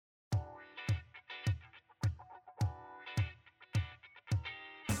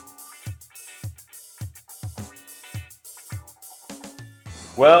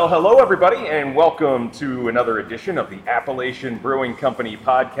Well, hello everybody, and welcome to another edition of the Appalachian Brewing Company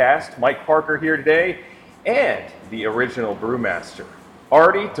podcast. Mike Parker here today, and the original brewmaster,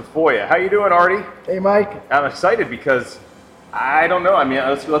 Artie Tafoya. How you doing, Artie? Hey, Mike. I'm excited because I don't know. I mean,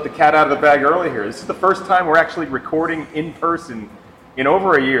 let's let the cat out of the bag early here. This is the first time we're actually recording in person in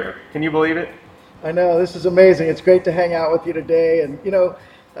over a year. Can you believe it? I know, this is amazing. It's great to hang out with you today. And,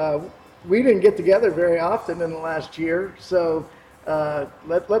 we didn't get together very often in the last year, so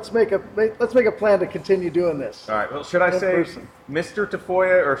let's make a plan to continue doing this. All right. Well, should I say Mr.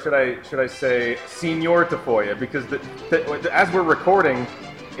 Tafoya or should I say Senor Tafoya? Because as we're recording,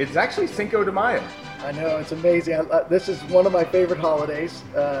 it's actually Cinco de Mayo. I know, it's amazing. This is one of my favorite holidays.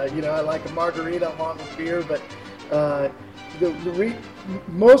 I like a margarita along with beer, but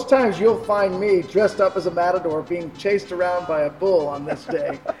most times you'll find me dressed up as a matador being chased around by a bull on this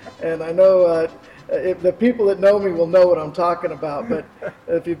day. And I know if the people that know me will know what I'm talking about, but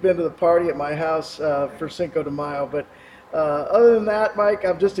if you've been to the party at my house for Cinco de Mayo. But other than that, Mike,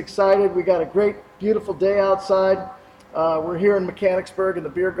 I'm just excited. We got a great, beautiful day outside. We're here in Mechanicsburg in the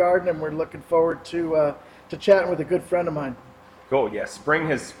beer garden, and we're looking forward to chatting with a good friend of mine. Cool. Yeah, spring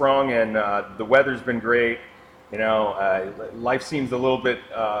has sprung, and the weather's been great. Life seems a little bit,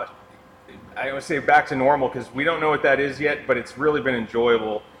 I would say back to normal, because we don't know what that is yet, but it's really been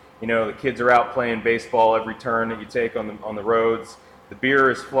enjoyable. The kids are out playing baseball every turn that you take on the roads. The beer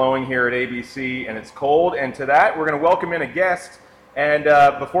is flowing here at ABC, and it's cold. And to that, we're going to welcome in a guest. And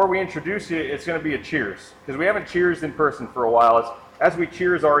before we introduce you, it's going to be a cheers, because we haven't cheersed in person for a while. As we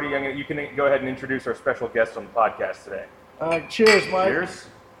cheers, Artie, you can go ahead and introduce our special guest on the podcast today. Cheers, Mike. Cheers.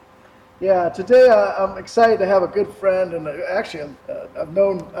 Yeah, today I'm excited to have a good friend, and actually I've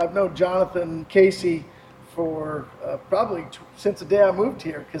known Jonathan Casey for probably since the day I moved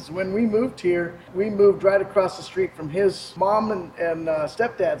here, because when we moved here, we moved right across the street from his mom and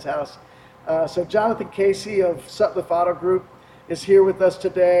stepdad's house. So Jonathan Casey of Sutliff Auto Group is here with us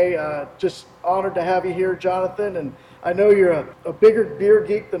today. Just honored to have you here, Jonathan, and I know you're a bigger beer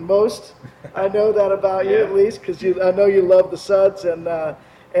geek than most. I know that about you, at least, because I know you love the Suds, and I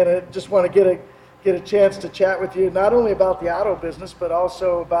just want to get a chance to chat with you, not only about the auto business, but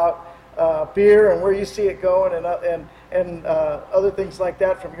also about beer and where you see it going, and other things like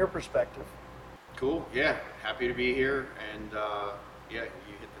that from your perspective. Cool. Yeah, happy to be here, and you hit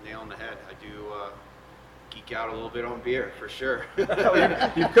the nail on the head. I do geek out a little bit on beer for sure. You've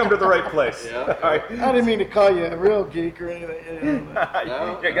come to the right place. Yeah. Right. I didn't mean to call you a real geek or anything.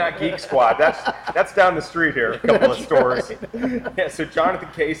 No. You got Geek Squad. That's down the street here. A couple of stores. Right. Yeah. So Jonathan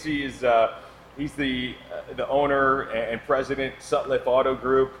Casey is he's the owner and president Sutliff Auto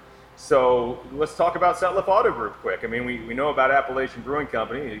Group. So let's talk about Sutliff Auto Group quick. I mean, we know about Appalachian Brewing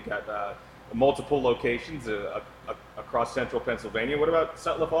Company. You got multiple locations across central Pennsylvania. What about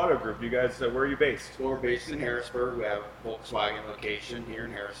Sutliff Auto Group? You guys, where are you based? So we're based in Harrisburg. We have a Volkswagen location here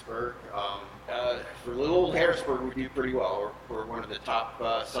in Harrisburg. For little old Harrisburg, we do pretty well. We're one of the top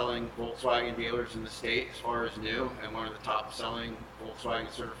selling Volkswagen dealers in the state as far as new, and one of the top selling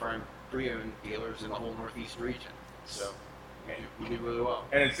Volkswagen certified pre-owned dealers in the whole Northeast region. So we do really well.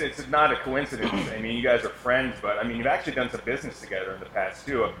 And it's not a coincidence. I mean, you guys are friends, but I mean, you've actually done some business together in the past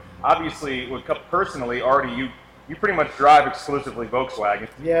too. Obviously, personally, Artie, you pretty much drive exclusively Volkswagen.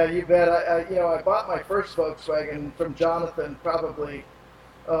 Yeah, you bet. I bought my first Volkswagen from Jonathan probably,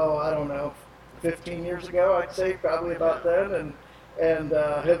 I don't know, 15 years ago, I'd say, probably about then, and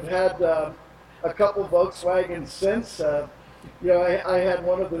have had a couple Volkswagens since. I had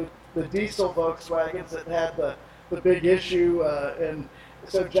one of the diesel Volkswagens that had the big issue, and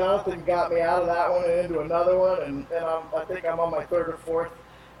so Jonathan got me out of that one and into another one, and I think I'm on my third or fourth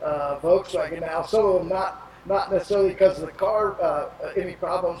Volkswagen now. Some of them not necessarily because of the car, any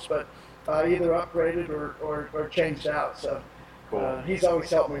problems, but either upgraded or changed out. So cool. He's always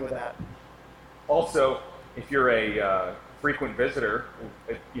helped me with that. Also, if you're a frequent visitor,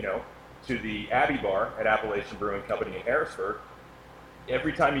 to the Abbey Bar at Appalachian Brewing Company in Harrisburg,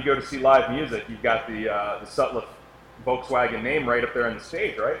 every time you go to see live music, you've got the Sutliff Volkswagen name right up there on the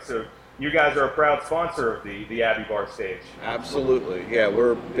stage, right? So you guys are a proud sponsor of the Abbey Bar stage. Absolutely. Yeah,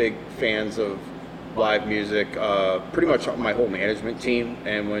 we're big fans of live music, pretty much my whole management team.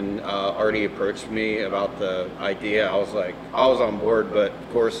 And when Artie approached me about the idea, I was on board, but of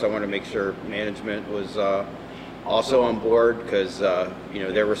course I want to make sure management was also on board, because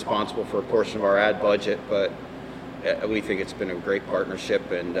they're responsible for a portion of our ad budget, but we think it's been a great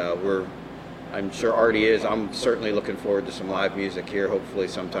partnership, and I'm sure Artie is. I'm certainly looking forward to some live music here, hopefully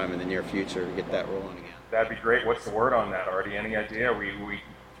sometime in the near future, to get that rolling again. That'd be great. What's the word on that, Artie? Any idea?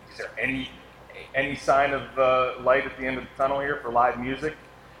 Is there any sign of light at the end of the tunnel here for live music?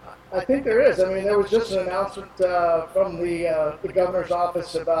 I think there is. I mean, there was just an announcement from the governor's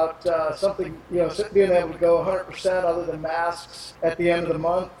office about something, being able to go 100% other than masks at the end of the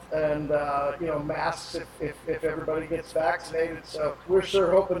month, and masks if everybody gets vaccinated. So we're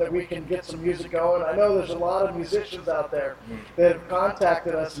sure hoping that we can get some music going. I know there's a lot of musicians out there that have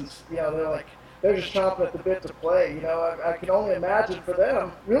contacted us, and they're just chomping at the bit to play. I can only imagine for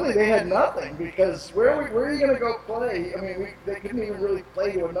them, really, they had nothing, because where are you going to go play? I mean, they couldn't even really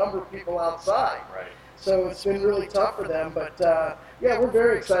play to a number of people outside. Right. So it's been really tough for them. But, we're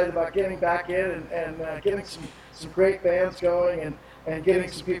very excited about getting back in and getting some great bands going and getting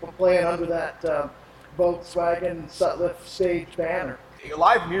some people playing under that Volkswagen Sutliff stage banner.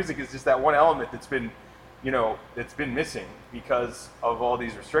 Live music is just that one element that's been missing because of all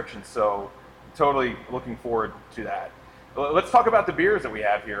these restrictions. So totally looking forward to that. Let's talk about the beers that we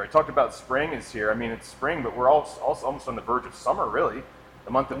have here. I talked about spring is here. I mean, it's spring, but we're also almost on the verge of summer, really,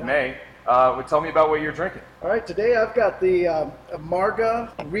 the month of May. Tell me about what you're drinking. All right, today I've got the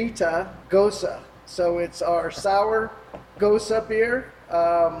Margarita Gosa. So it's our sour Gosa beer.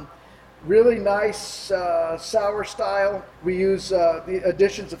 Really nice sour style. We use the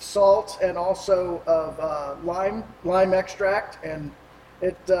additions of salt and also of lime extract, and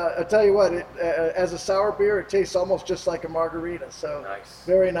I tell you what, as a sour beer, it tastes almost just like a margarita. So nice.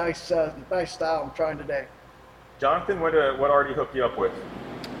 Very nice, nice style I'm trying today. Jonathan, what already hooked you up with?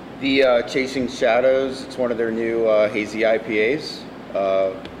 The Chasing Shadows. It's one of their new hazy IPAs.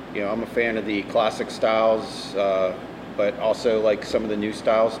 I'm a fan of the classic styles, but also like some of the new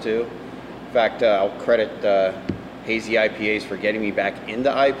styles too. In fact, I'll credit hazy IPAs for getting me back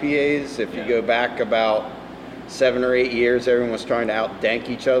into IPAs. If you go back about 7 or 8 years, everyone was trying to outdank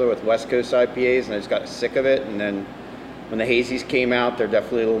each other with West Coast IPAs, and I just got sick of it. And then when the hazies came out, they're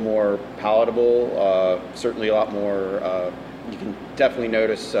definitely a little more palatable, certainly a lot more, you can definitely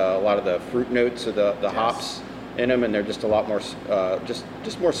notice a lot of the fruit notes of the hops in them, and they're just a lot more,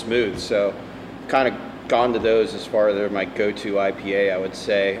 just more smooth. So kind of gone to those as far as they're my go-to IPA, I would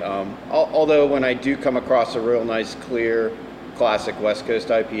say. Although when I do come across a real nice, clear, classic West Coast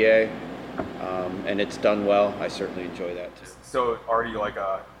IPA, and it's done well, I certainly enjoy that too. So already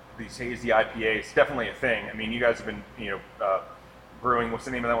these hazy IPAs, definitely a thing. I mean, you guys have been brewing. What's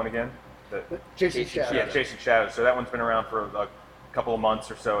the name of that one again? The Chasing Shadows. Yeah, Chasing Shadows. So that one's been around for a couple of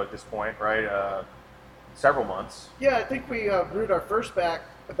months or so at this point, right? Several months. Yeah, I think we brewed our first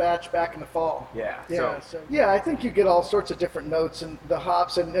batch back in the fall. Yeah. I think you get all sorts of different notes and the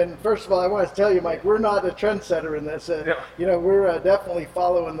hops. And first of all, I want to tell you, Mike, we're not a trendsetter in this. We're definitely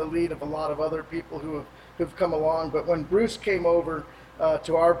following the lead of a lot of other people who've come along. But when Bruce came over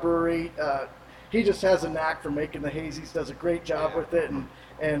to our brewery, he just has a knack for making the hazies. Does a great job with it,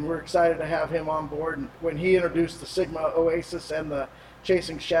 and we're excited to have him on board. And when he introduced the Sigma Oasis and the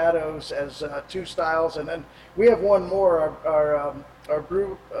Chasing Shadows as two styles, and then we have one more.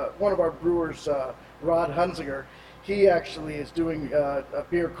 One of our brewers, Rod Hunziger, he actually is doing a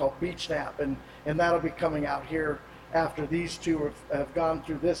beer called Beach Nap, and that'll be coming out here after these two have gone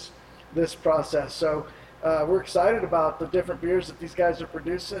through this process. So we're excited about the different beers that these guys are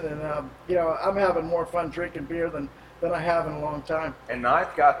producing, and I'm having more fun drinking beer than I have in a long time. And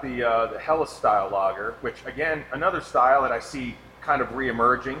I've got the Helles style lager, which again, another style that I see kind of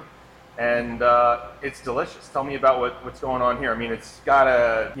re-emerging, and it's delicious. Tell me about what's going on here. I mean, it's got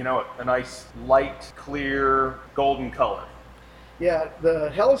a nice light, clear, golden color. Yeah,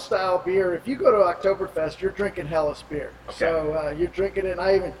 the Helles style beer. If you go to Oktoberfest, you're drinking Helles beer. Okay. So you're drinking it. And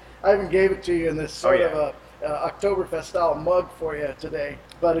I even gave it to you in this sort of a Oktoberfest style mug for you today.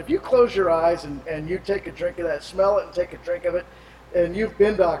 But if you close your eyes and you take a drink of that, smell it and take a drink of it, and you've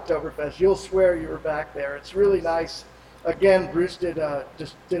been to Oktoberfest, you'll swear you were back there. It's really nice. Again, Bruce did a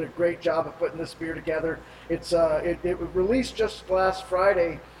great job of putting this beer together. It was released just last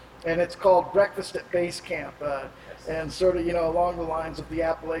Friday, and it's called Breakfast at Base Camp, and sort of along the lines of the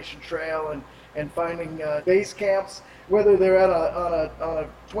Appalachian Trail and finding base camps, whether they're on a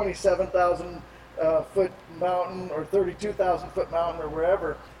 27,000 foot mountain or 32,000 foot mountain or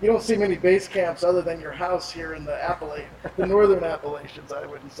wherever. You don't see many base camps other than your house here in the northern Appalachians, I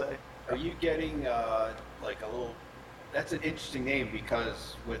wouldn't say. Are you getting like a little? That's an interesting name,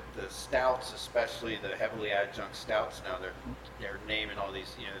 because with the stouts, especially the heavily adjunct stouts, now they're naming all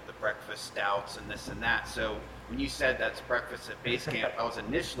these, the breakfast stouts and this and that. So when you said that's breakfast at base camp, I was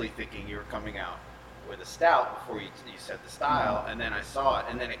initially thinking you were coming out with a stout before you said the style, and then I saw it,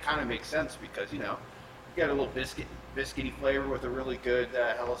 and then it kind of makes sense because you got a little biscuity flavor with a really good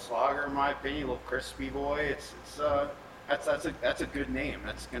Helles lager, in my opinion, a little crispy boy. That's a good name.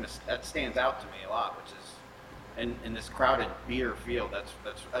 That stands out to me a lot, which is. in this crowded beer field.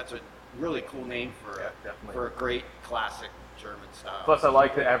 That's a really cool name for a great classic German style. Plus, I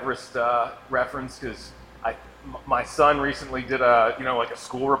like the Everest reference because my son recently did a like a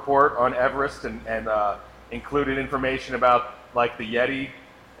school report on Everest and included information about like the Yeti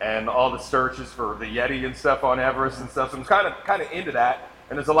and all the searches for the Yeti and stuff on Everest and stuff. So I'm kind of into that.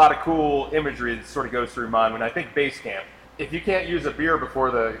 And there's a lot of cool imagery that sort of goes through mine when I think base camp. If you can't use a beer before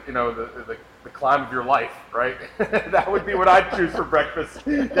the climb of your life, right? That would be what I'd choose for breakfast.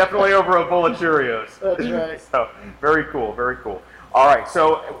 Definitely over a bowl of Cheerios. That's right. So very cool, very cool. All right,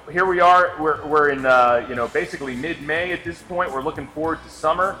 so here we are. We're in basically mid-May at this point. We're looking forward to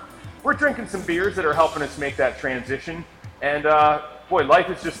summer. We're drinking some beers that are helping us make that transition. And boy, life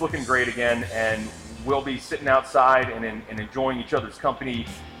is just looking great again. And we'll be sitting outside and enjoying each other's company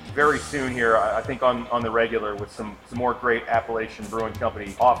very soon here, I think on the regular, with some more great Appalachian Brewing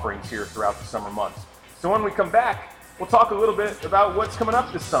Company offerings here throughout the summer months. So when we come back, we'll talk a little bit about what's coming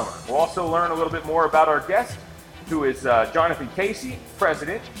up this summer. We'll also learn a little bit more about our guest, who is Jonathan Casey,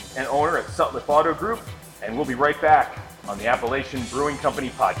 president and owner at Sutliff Auto Group, and we'll be right back on the Appalachian Brewing Company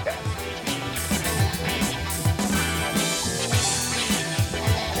podcast.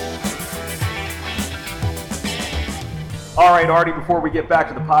 All right, Artie, before we get back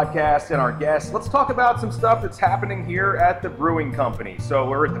to the podcast and our guests, let's talk about some stuff that's happening here at the Brewing Company. So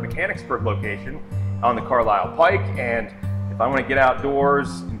we're at the Mechanicsburg location on the Carlisle Pike, and if I want to get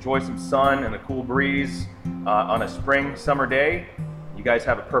outdoors, enjoy some sun and a cool breeze on a summer day, you guys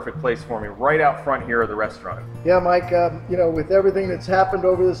have a perfect place for me right out front here of the restaurant. Yeah, Mike, with everything that's happened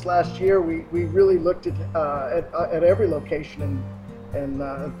over this last year, we really looked at every location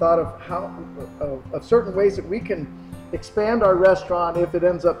and thought of certain ways that we can expand our restaurant if it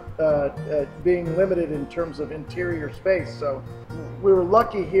ends up being limited in terms of interior space. So we were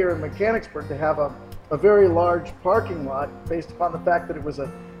lucky here in Mechanicsburg to have a very large parking lot based upon the fact that it was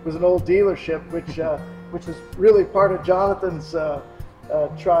an old dealership, which was really part of Jonathan's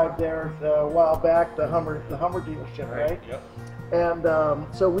tribe there a while back, the Hummer dealership, right? Yep. And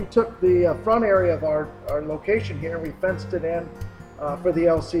so we took the front area of our location here, we fenced it in for the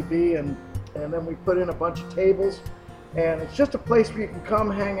LCB, and then we put in a bunch of tables. And it's just a place where you can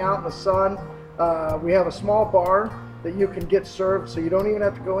come hang out in the sun. We have a small bar that you can get served, so you don't even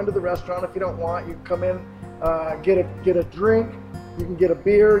have to go into the restaurant if you don't want. You can come in, get a drink, you can get a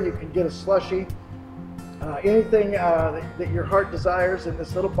beer, you can get a slushie, anything that your heart desires in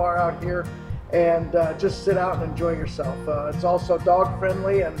this little bar out here, and just sit out and enjoy yourself. It's also dog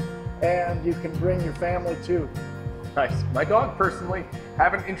friendly, and you can bring your family too. Nice. My dog, personally,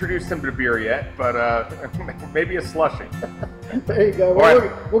 haven't introduced him to beer yet, but maybe a slushie. There you go.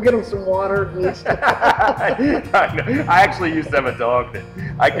 We'll get him some water at least. I actually used to have a dog that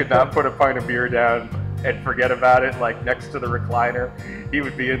I could not put a pint of beer down and forget about it, like next to the recliner. He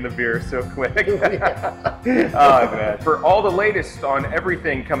would be in the beer so quick. Oh, man. For all the latest on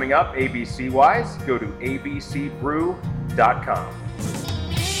everything coming up ABC-wise, go to abcbrew.com.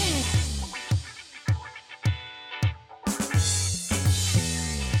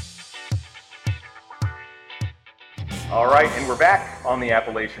 All right, and we're back on the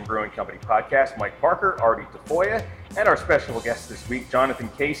Appalachian Brewing Company podcast. Mike Parker, Artie Tafoya, and our special guest this week, Jonathan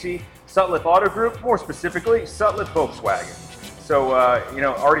Casey, Sutliff Auto Group, more specifically, Sutliff Volkswagen. So,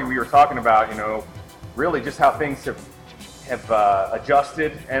 Artie, we were talking about, really just how things have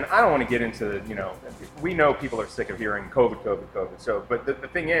adjusted, and I don't want to get into we know people are sick of hearing COVID. So, but the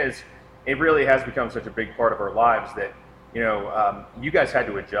thing is, it really has become such a big part of our lives that, you guys had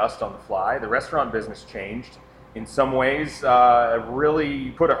to adjust on the fly. The restaurant business changed. In some ways,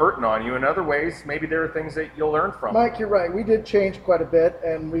 really put a hurting on you. In other ways, maybe there are things that you'll learn from. Mike, you're right. We did change quite a bit,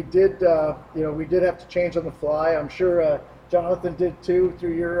 and we did have to change on the fly. I'm sure Jonathan did too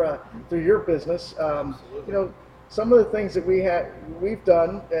through your business. Some of the things that we've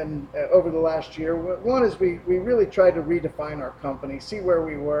done and over the last year. One is we really tried to redefine our company, see where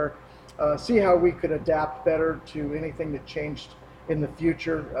we were, see how we could adapt better to anything that changed in the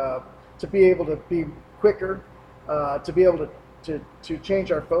future, to be able to be quicker. To be able to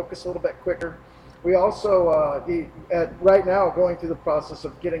change our focus a little bit quicker. We also, right now, going through the process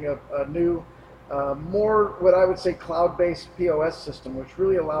of getting a new, more what I would say cloud-based POS system, which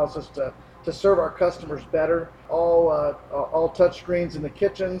really allows us to serve our customers better. All touch screens in the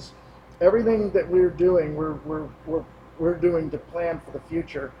kitchens. Everything that we're doing, we're doing to plan for the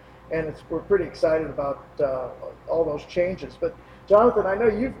future, and we're pretty excited about all those changes. But Jonathan, I know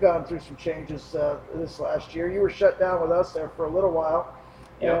you've gone through some changes this last year. You were shut down with us there for a little while.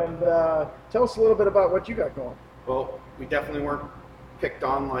 Yep. And tell us a little bit about what you got going. Well, we definitely weren't picked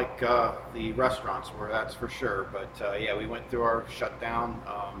on like the restaurants were, that's for sure. But yeah, we went through our shutdown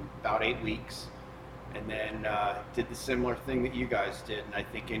about 8 weeks, and then did the similar thing that you guys did. And I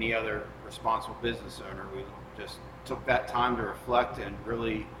think any other responsible business owner, we just took that time to reflect and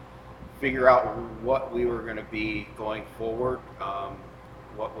really figure out what we were going to be going forward,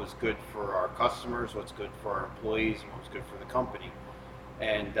 what was good for our customers, what's good for our employees, and what was good for the company.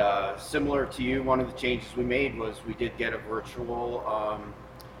 And similar to you, one of the changes we made was we did get a virtual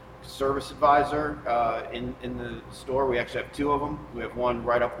service advisor in the store. We actually have 2 of them. We have one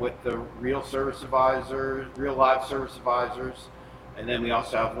right up with the real service advisor, real live service advisors. And then we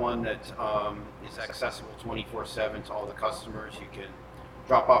also have one that is accessible 24/7 to all the customers. You can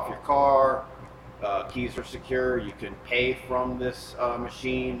drop off your car, keys are secure, you can pay from this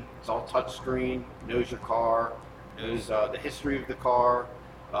machine. It's all touchscreen, knows your car, knows the history of the car.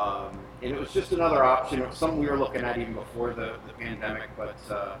 And it was just another option. It was something we were looking at even before the pandemic, but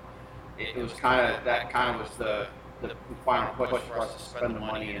it was that was the final push for us to spend the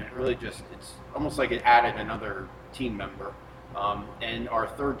money, and it really just, it's almost like it added another team member. And our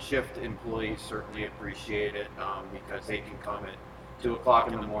third shift employees certainly appreciate it because they can come at 2 o'clock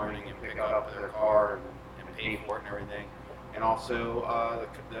in the morning and pick up their car and pay for it and everything. And also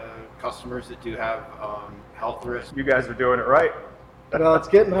the customers that do have health risks. You guys are doing it right. Well, it's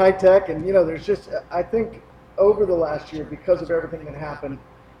getting high tech, and there's just, I think over the last year, because of everything that happened,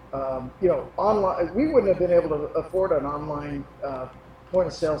 online, we wouldn't have been able to afford an online point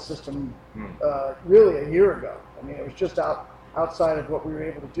of sale system really a year ago. I mean, it was just outside of what we were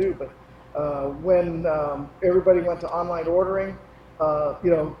able to do. But when everybody went to online ordering,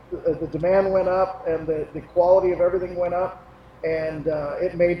 the demand went up, and the quality of everything went up, and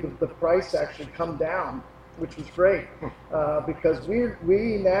it made the price actually come down, which was great because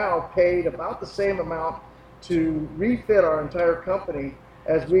we now paid about the same amount to refit our entire company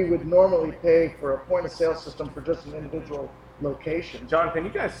as we would normally pay for a point of sale system for just an individual location. Jonathan,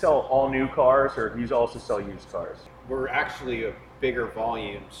 you guys sell all new cars, or do you also sell used cars? We're actually a bigger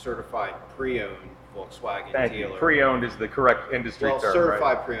volume certified pre-owned Volkswagen Thank dealer. you. Pre-owned is the correct industry term,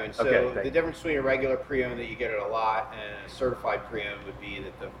 certified right? pre-owned. So Okay, the difference between a regular pre-owned that you get at a lot and a certified pre-owned would be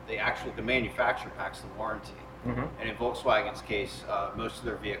that the manufacturer packs the warranty. Mm-hmm. And in Volkswagen's case, most of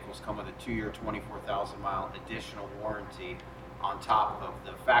their vehicles come with a 2-year, 24,000-mile additional warranty on top of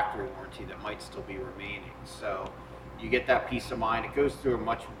the factory warranty that might still be remaining. So you get that peace of mind. It goes through a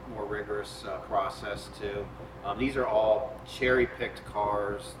much more rigorous process too. These are all cherry-picked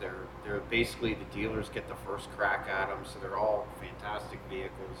cars. They're basically, the dealers get the first crack at them, so they're all fantastic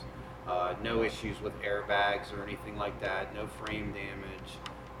vehicles. No issues with airbags or anything like that. No frame damage.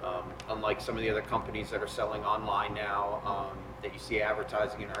 Unlike some of the other companies that are selling online now that you see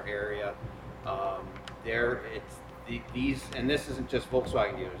advertising in our area, these, and this isn't just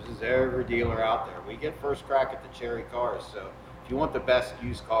Volkswagen dealers, this is every dealer out there. We get first crack at the cherry cars, so if you want the best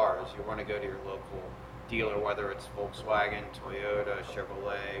used cars, you want to go to your local dealer, whether it's Volkswagen, Toyota,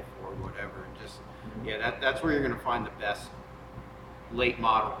 Chevrolet, Ford, whatever, and just, that's where you're going to find the best late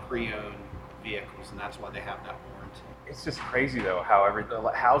model pre-owned vehicles, and that's why they have that warranty. It's just crazy though how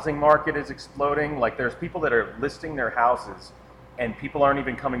the housing market is exploding. Like, there's people that are listing their houses and people aren't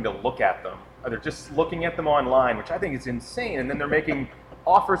even coming to look at them. They're just looking at them online, which I think is insane. And then they're making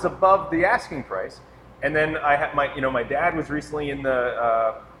offers above the asking price. And then I had my dad was recently in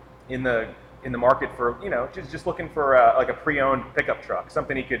the market for just looking for like a pre-owned pickup truck,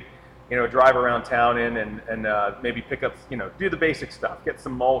 something he could drive around town in and maybe pick up, do the basic stuff, get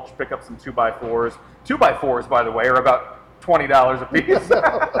some mulch, pick up some 2x4s. 2x4s, by the way, are about $20 a piece.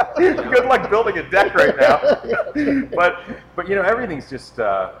 Good luck building a deck right now. But everything's just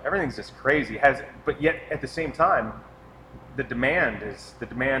crazy. But yet at the same time, the demand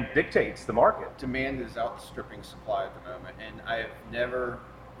dictates the market. Demand is outstripping supply at the moment, and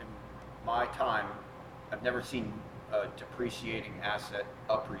in my time, I've never seen a depreciating asset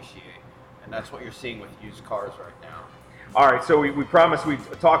appreciate, and that's what you're seeing with used cars right now. All right, so we promised we'd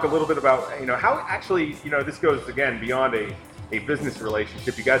talk a little bit about how actually this goes again beyond a business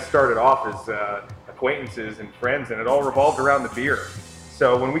relationship. You guys started off as acquaintances and friends, and it all revolved around the beer.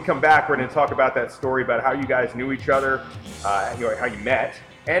 So when we come back, we're going to talk about that story about how you guys knew each other, how you met,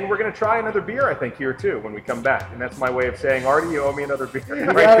 and we're going to try another beer, I think, here too when we come back. And that's my way of saying, Artie, you owe me another beer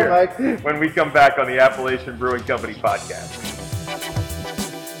right here Mike. when we come back on the Appalachian Brewing Company podcast.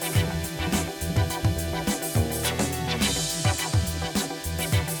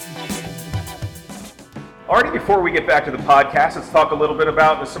 Artie, before we get back to the podcast, let's talk a little bit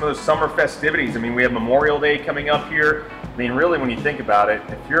about some of those summer festivities. I mean, we have Memorial Day coming up here. I mean, really, when you think about it,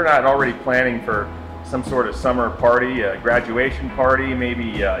 if you're not already planning for some sort of summer party, a graduation party,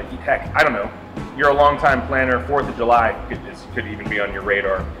 maybe, heck, I don't know. You're a longtime planner, 4th of July could even be on your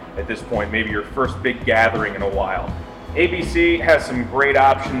radar at this point, maybe your first big gathering in a while. ABC has some great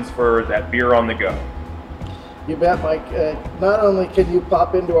options for that beer on the go. You bet, Mike. Not only can you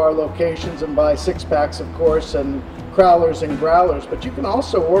pop into our locations and buy 6-packs, of course, and crowlers and growlers, but you can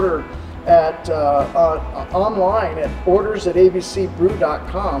also order at online at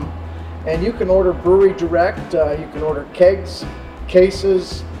orders@abcbrew.com, and you can order brewery direct. You can order kegs,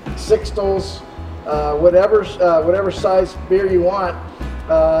 cases, sixtels, whatever size beer you want,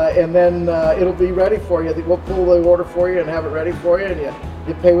 and then it'll be ready for you. We'll pull the order for you and have it ready for you, and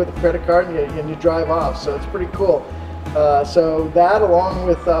you pay with a credit card and you drive off. So it's pretty cool. So that, along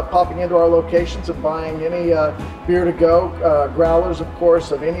with popping into our locations and buying any beer to go, growlers, of course,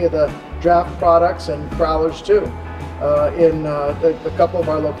 of any of the draft products, and crowlers too. In a couple of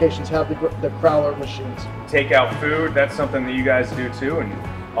our locations have the crowler machines. Takeout food, that's something that you guys do too, and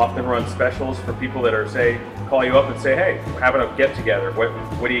often run specials for people that are, call you up and say, hey, we're having a get together.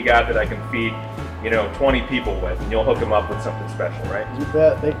 What do you got that I can feed 20 people with? And you'll hook them up with something special, right? You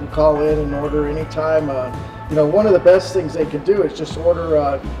bet. They can call in and order anytime. One of the best things they can do is just order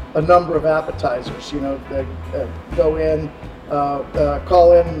a number of appetizers. They go in,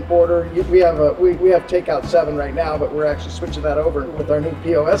 call in and order. We have Takeout 7 right now, but we're actually switching that over with our new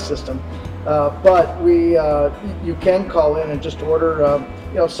POS system. But you can call in and just order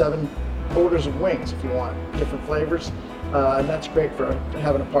 7 orders of wings if you want, different flavors, and that's great for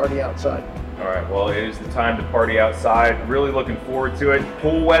having a party outside. All right, well, it is the time to party outside. Really looking forward to it.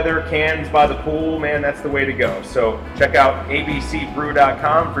 Pool weather, cans by the pool, man, that's the way to go. So check out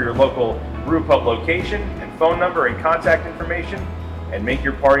abcbrew.com for your local brew pub location and phone number and contact information, and make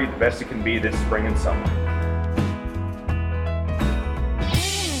your party the best it can be this spring and summer.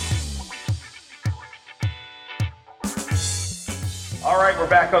 All right, we're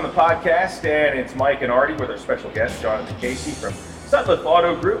back on the podcast, and it's Mike and Artie with our special guest, Jonathan Casey from Sutliff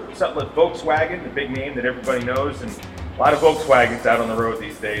Auto Group, Sutliff Volkswagen, the big name that everybody knows, and a lot of Volkswagens out on the road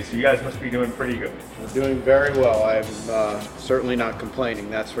these days, so you guys must be doing pretty good. We're doing very well. I'm certainly not complaining,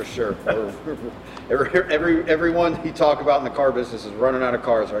 that's for sure. Everyone you talk about in the car business is running out of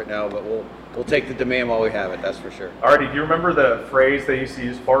cars right now, but we'll take the demand while we have it, that's for sure. Artie, do you remember the phrase they used to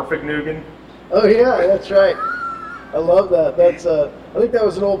use, Farfignugan? Oh yeah, that's right. I love that. That's I think that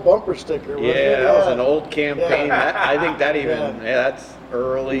was an old bumper sticker. Wasn't it? That was an old campaign. Yeah. I think that even that's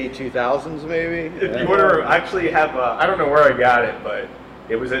early 2000s maybe. If you want to actually have, I don't know where I got it, but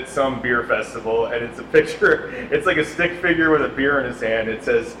it was at some beer festival, and it's a picture. It's like a stick figure with a beer in his hand. It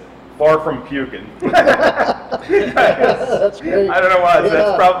says, "Far from puking." That's great. I don't know why.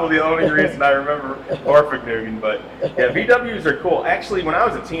 That's probably the only reason I remember Farfignugan. But yeah, VWs are cool. Actually, when I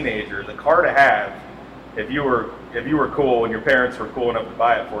was a teenager, the car to have, if you were cool and your parents were cool enough to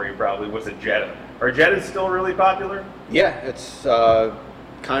buy it for you, probably was a Jetta. Are Jettas still really popular? Yeah, it's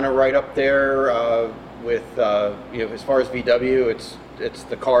kind of right up there with as far as VW, it's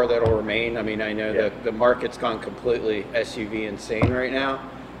the car that'll remain. I mean, I know that the market's gone completely SUV insane right now,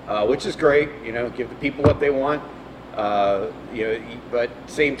 which is great. Give the people what they want. But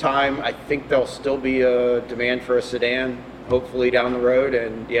same time, I think there'll still be a demand for a sedan, hopefully down the road.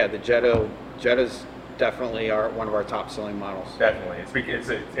 And yeah, the Jetta's definitely are one of our top selling models. Definitely,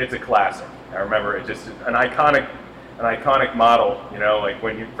 it's a classic. I remember it, just an iconic model. Like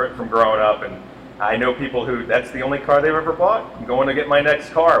when you from growing up, and I know people who that's the only car they've ever bought. I'm going to get my next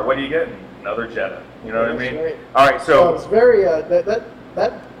car. What are you getting? Another Jetta. You know what I mean? Right. All right, so it's very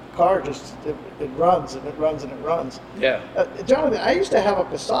that car just it runs and it runs and it runs. Yeah. Jonathan, I used to have a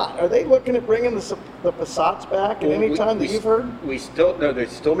Passat. Are they looking at bringing the Passats back at any time that you've heard? They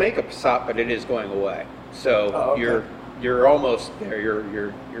still make a Passat, but it is going away. So okay. you're almost there.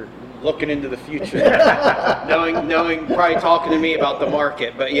 You're looking into the future, knowing, probably talking to me about the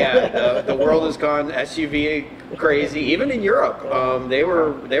market. But yeah, the world has gone SUV crazy. Even in Europe, they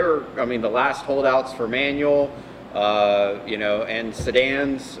were. I mean, the last holdouts for manual. And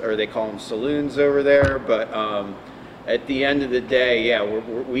sedans, or they call them saloons over there. But at the end of the day, yeah,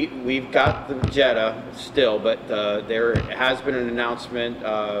 we've got the Jetta still, but there has been an announcement,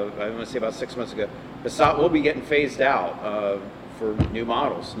 I want to say about 6 months ago, Passat will be getting phased out for new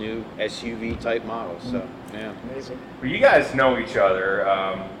models, new SUV type models. So yeah, amazing. Well, you guys know each other.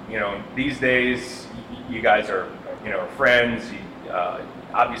 These days, you guys are friends. You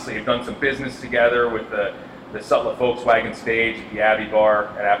obviously have done some business together with the Sutliff Volkswagen stage at the Abbey Bar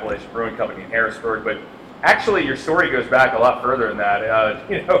at Appalachian Brewing Company in Harrisburg. But actually, your story goes back a lot further than that.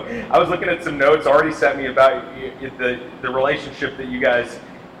 I was looking at some notes Artie sent me about the relationship that you guys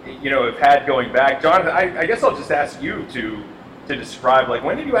have had going back. Jonathan, I guess I'll just ask you to describe, like,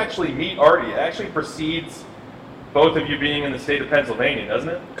 when did you actually meet Artie? It actually precedes both of you being in the state of Pennsylvania, doesn't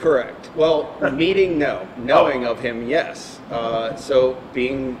it? Correct. Well, meeting, no. Knowing of him, yes. So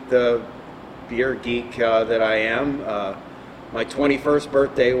being the beer geek that I am, my 21st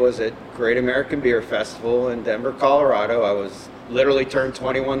birthday was at Great American Beer Festival in Denver, Colorado. I was literally turned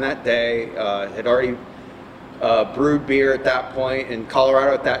 21 that day. Had already brewed beer at that point in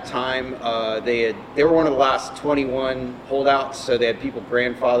Colorado at that time. They were one of the last 21 holdouts, so they had people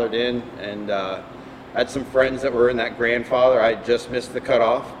grandfathered in, and had some friends that were in that grandfather. I just missed the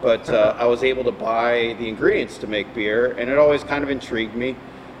cutoff, but I was able to buy the ingredients to make beer, and it always kind of intrigued me.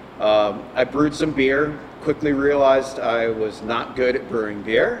 I brewed some beer, quickly realized I was not good at brewing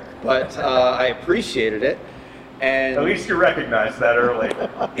beer, but I appreciated it. And at least you recognized that early.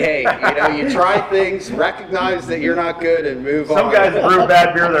 Hey, you try things, recognize that you're not good, and move on. Some guys brew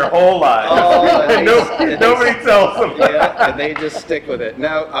bad beer their whole lives. Nobody tells them. Yeah, and they just stick with it.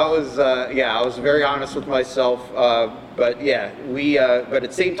 No, I was very honest with myself. But at the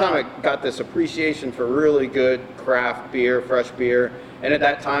same time, I got this appreciation for really good craft beer, fresh beer. And at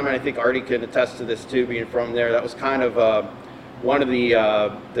that time, and I think Artie can attest to this too, being from there, that was kind of one of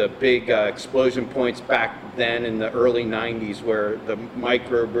the big explosion points back then in the early 90s, where the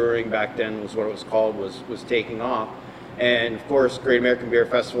microbrewing back then was what it was called, was taking off. And of course, Great American Beer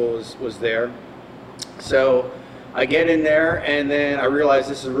Festival was there. So I get in there, and then I realize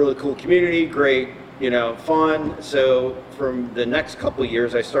this is a really cool community, great, fun. So from the next couple of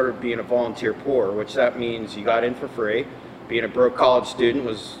years, I started being a volunteer pour, which that means you got in for free. Being a broke college student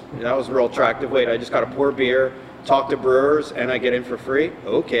was a real attractive. Wait, I just got to pour beer, talk to brewers, and I get in for free?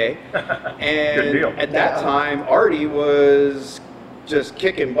 Okay. And good deal. At that time, Artie was just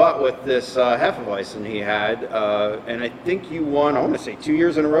kicking butt with this Hefeweizen he had. And I think you won, I want to say 2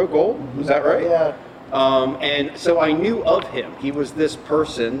 years in a row gold. Was that right? Yeah. And so I knew of him. He was this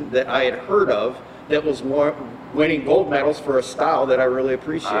person that I had heard of that was winning gold medals for a style that I really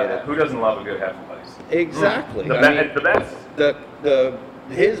appreciated. Who doesn't love a good Hefeweizen? Exactly. The best.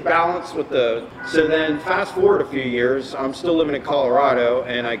 His balance with so then fast forward a few years, I'm still living in Colorado,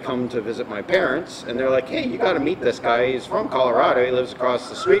 and I come to visit my parents, and they're like, hey, you got to meet this guy. He's from Colorado. He lives across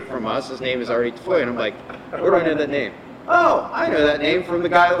the street from us. His name is Artie Tafoya. And I'm like, where do I know that name? Oh, I know that name from the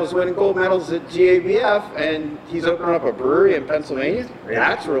guy that was winning gold medals at GABF, and he's opening up a brewery in Pennsylvania.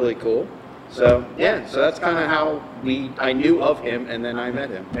 That's really cool. So that's kind of how I knew of him, and then I met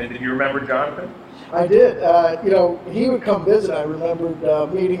him. And did you remember Jonathan? I did. He would come visit. I remembered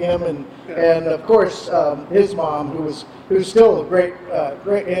meeting him, and of course his mom, who's still a great,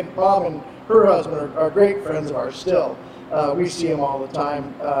 and mom and her husband are great friends of ours still. We see him all the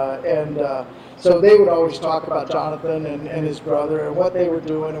time, so they would always talk about Jonathan and his brother and what they were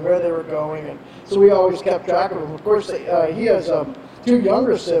doing and where they were going, and so we always kept track of him. Of course, he has 2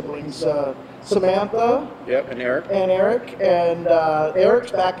 younger siblings. Samantha. Yep, and Eric. And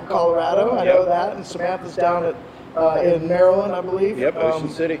Eric's back in Colorado. I know that, and Samantha's down in Maryland, I believe. Yep, Ocean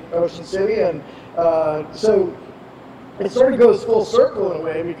City. And so it sort of goes full circle in a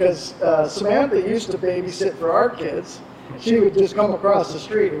way, because Samantha used to babysit for our kids. She would just come across the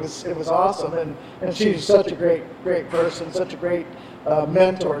street. It was awesome, and she's such a great person, such a great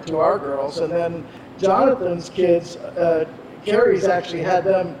mentor to our girls. And then Jonathan's kids. Carrie's actually had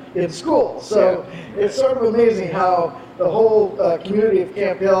them in school, so it's sort of amazing how the whole community of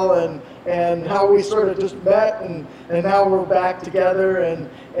Camp Hill and how we sort of just met, and now we're back together, and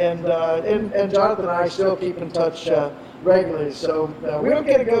Jonathan and I still keep in touch regularly. So we don't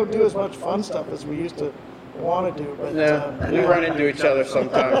get to go do as much fun stuff as we used to want to do. But we run into each other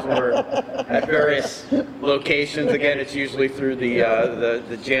sometimes when we're at various locations. Again, it's usually through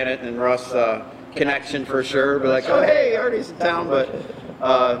the Janet and Russ connection for sure. But like, oh hey, Artie's in town. But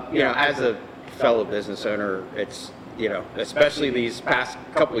as a fellow business owner, it's especially these past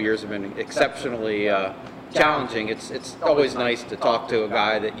couple of years have been exceptionally challenging. It's always nice to talk to a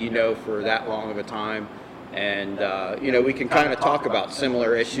guy that for that long of a time, and we can kind of talk about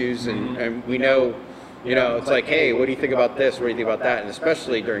similar issues, and we know. It's like, hey, what do you think about this? What do you think about that? And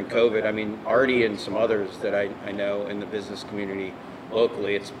especially during COVID, I mean, Artie and some others that I know in the business community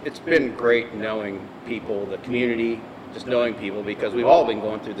locally, it's been great knowing people, the community, just knowing people, because we've all been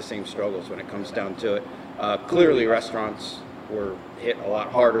going through the same struggles when it comes down to it. Clearly, restaurants were hit a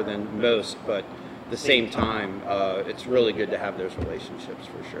lot harder than most, but at the same time, it's really good to have those relationships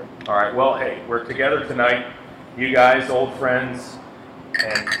for sure. All right, well, hey, we're together tonight. You guys, old friends.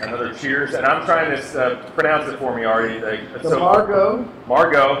 And another cheers. And I'm trying to pronounce it for me, Artie. The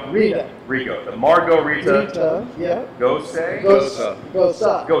Margot Rita. The Margot Rita. Yeah. Gose. Gosa.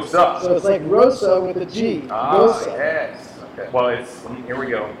 Gosa. So it's like Rosa with a G. Gosa. Yes. Okay. Well, here we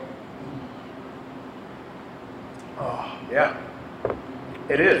go. Oh, yeah.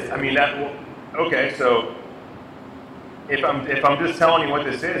 It is. I mean, okay, so if I'm just telling you what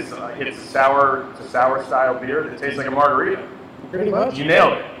this is, it's a sour style beer that tastes like a margarita. Pretty much. You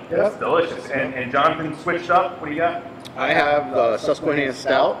nailed it. Yeah. It's delicious. And Jonathan switched up. What do you got? I have the Susquehanna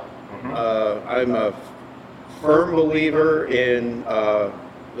Stout. I'm a firm believer in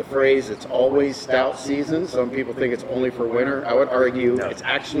the phrase, it's always stout season. Some people think it's only for winter. I would argue it's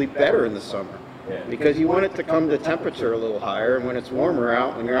actually better in the summer. Yeah. Because you want it to come to temperature a little higher, and when it's warmer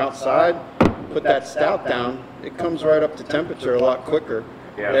out, when you're outside, put that stout down, it comes right up to temperature a lot quicker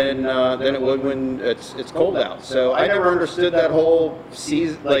than it would when it's cold out. So I never understood that whole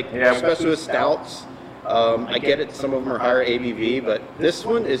season, especially with stouts. I get it, some of them are higher ABV, but this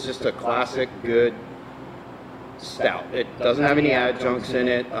one is just a classic good stout. It doesn't have any adjuncts in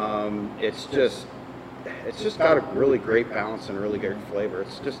it. It's just got a really great balance and a really great flavor.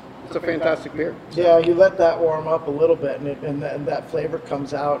 It's a fantastic beer. Yeah, you let that warm up a little bit, and that flavor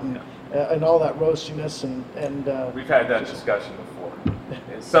comes out, and all that roastiness, and we've had that discussion before.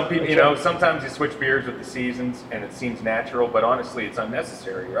 Some people, sometimes you switch beers with the seasons, and it seems natural, but honestly, it's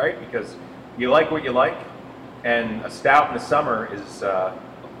unnecessary, right? Because you like what you like, and a stout in the summer is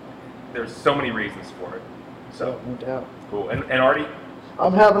there's so many reasons for it. So no doubt. Cool. And Artie?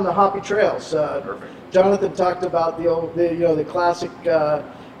 I'm having the Hoppy Trails. Perfect. Jonathan talked about the classic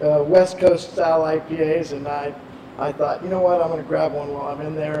West Coast style IPAs, and I thought, you know what, I'm going to grab one while I'm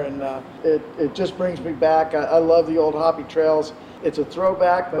in there, and it just brings me back. I love the old Hoppy Trails. It's a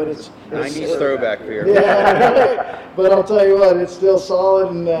throwback, but it's 90s throwback beer. Yeah, but I'll tell you what, it's still solid,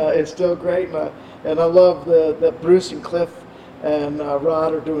 and it's still great, and I love that Bruce and Cliff and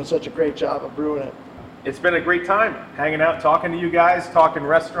Rod are doing such a great job of brewing it. It's been a great time hanging out, talking to you guys, talking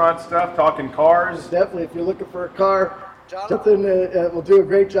restaurant stuff, talking cars. Definitely, if you're looking for a car, Jonathan will do a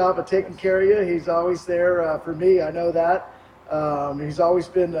great job of taking care of you. He's always there for me. I know that. He's always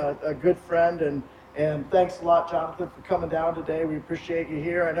been a good friend, and thanks a lot, Jonathan, for coming down today. We appreciate you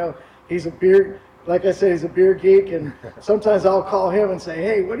here. I know he's like I said, he's a beer geek, and sometimes I'll call him and say,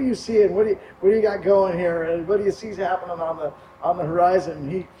 hey, what are you seeing? What do you got going here? And what do you see happening on the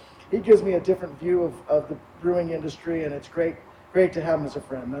horizon? He gives me a different view of the brewing industry, and it's great to have him as a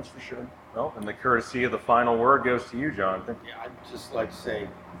friend, that's for sure. Well, and the courtesy of the final word goes to you, Jonathan. Yeah, I'd just like to say,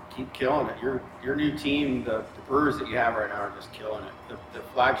 keep killing it. Your new team, the brewers that you have right now are just killing it. The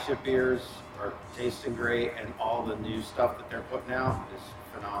flagship beers are tasting great, and all the new stuff that they're putting out is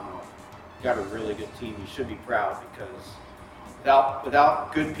phenomenal. You got a really good team. You should be proud, because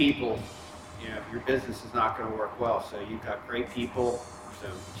without good people, your business is not going to work well. So you've got great people. So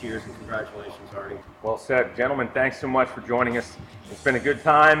cheers and congratulations, Artie. Well said. Gentlemen, thanks so much for joining us. It's been a good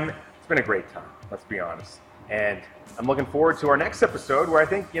time. It's been a great time, let's be honest. And I'm looking forward to our next episode where I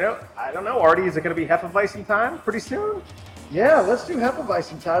think, I don't know, Artie, is it going to be Hefeweizen time pretty soon? Yeah, let's do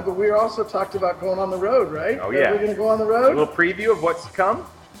Hefeweizen time, but we also talked about going on the road, right? Oh, yeah. We're going to go on the road? A little preview of what's to come?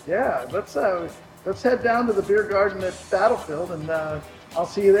 Yeah, let's head down to the beer garden at Battlefield, and I'll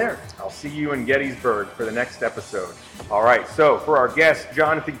see you there. I'll see you in Gettysburg for the next episode. All right, so for our guest,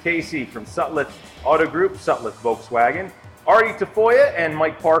 Jonathan Casey from Sutleth Auto Group, Sutleth Volkswagen, Artie Tafoya, and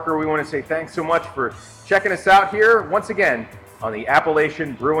Mike Parker, we want to say thanks so much for checking us out here once again on the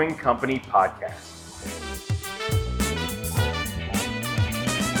Appalachian Brewing Company podcast.